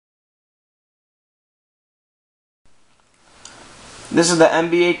This is the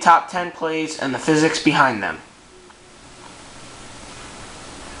NBA top 10 plays and the physics behind them.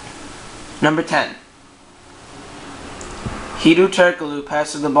 Number 10. Hedo Turkoglu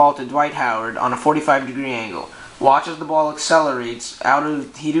passes the ball to Dwight Howard on a 45-degree angle. Watches the ball accelerates out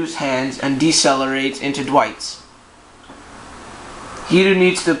of Hedo's hands and decelerates into Dwight's. Hedo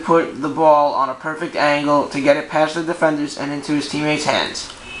needs to put the ball on a perfect angle to get it past the defenders and into his teammates'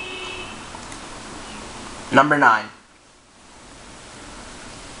 hands. Number 9.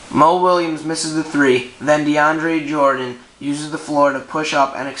 Mo Williams misses the 3, then DeAndre Jordan uses the floor to push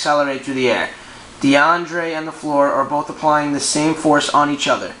up and accelerate through the air. DeAndre and the floor are both applying the same force on each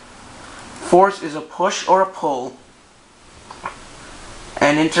other. Force is a push or a pull,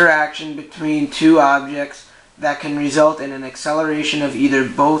 an interaction between two objects that can result in an acceleration of either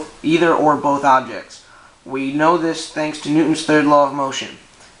or both objects. We know this thanks to Newton's third law of motion.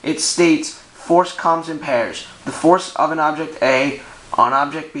 It states force comes in pairs. The force of an object A on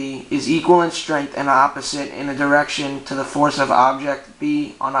object B is equal in strength and opposite in a direction to the force of object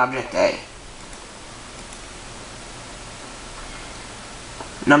B on object A.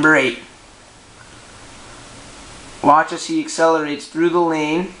 Number 8. Watch as he accelerates through the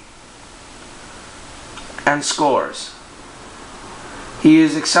lane and scores. He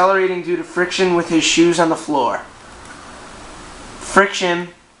is accelerating due to friction with his shoes on the floor. Friction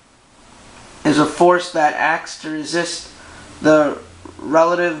is a force that acts to resist the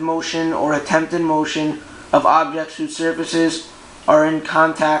relative motion or attempted motion of objects whose surfaces are in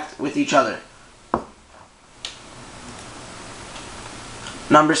contact with each other.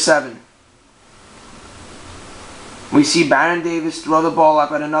 Number 7. We see Baron Davis throw the ball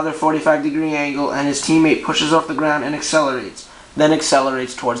up at another 45-degree angle and his teammate pushes off the ground and accelerates, then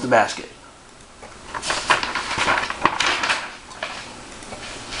accelerates towards the basket.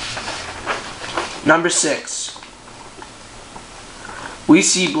 Number 6. We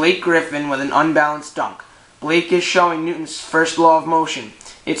see Blake Griffin with an unbalanced dunk. Blake is showing Newton's first law of motion.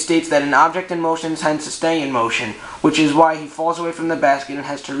 It states that an object in motion tends to stay in motion, which is why he falls away from the basket and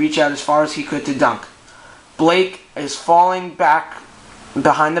has to reach out as far as he could to dunk. Blake is falling back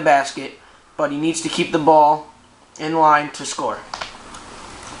behind the basket, but he needs to keep the ball in line to score.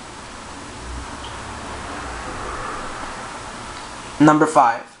 Number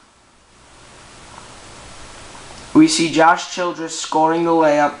 5. We see Josh Childress scoring the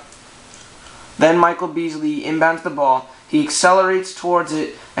layup. Then Michael Beasley inbounds the ball. He accelerates towards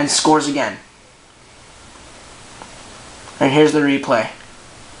it and scores again. And here's the replay.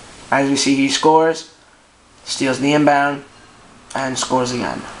 As we see, he scores, steals the inbound, and scores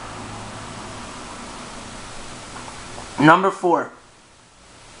again. Number 4.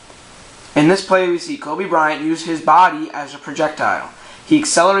 In this play, we see Kobe Bryant use his body as a projectile. He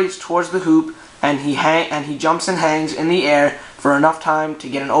accelerates towards the hoop, and he jumps and hangs in the air for enough time to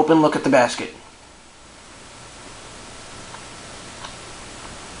get an open look at the basket.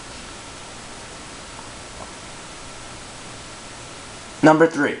 Number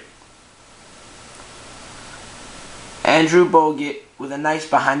 3. Andrew Bogut with a nice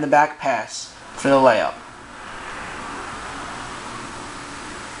behind-the-back pass for the layup.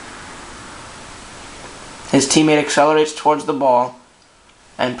 His teammate accelerates towards the ball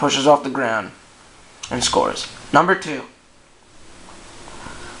and pushes off the ground and scores. Number 2.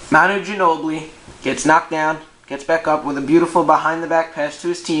 Manu Ginobili gets knocked down, gets back up with a beautiful behind-the-back pass to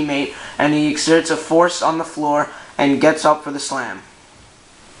his teammate, and he exerts a force on the floor and gets up for the slam.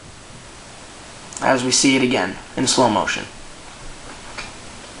 As we see it again in slow motion.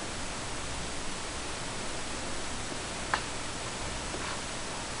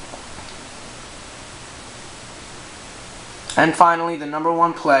 And finally, the number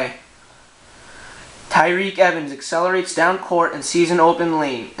 1 play. Tyreke Evans accelerates down court and sees an open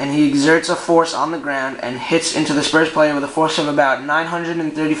lane, and he exerts a force on the ground and hits into the Spurs player with a force of about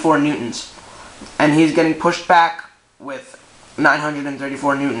 934 newtons. And he's getting pushed back with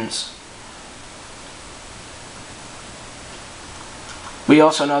 934 newtons. We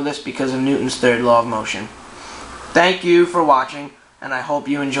also know this because of Newton's third law of motion. Thank you for watching, and I hope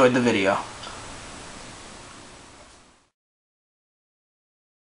you enjoyed the video.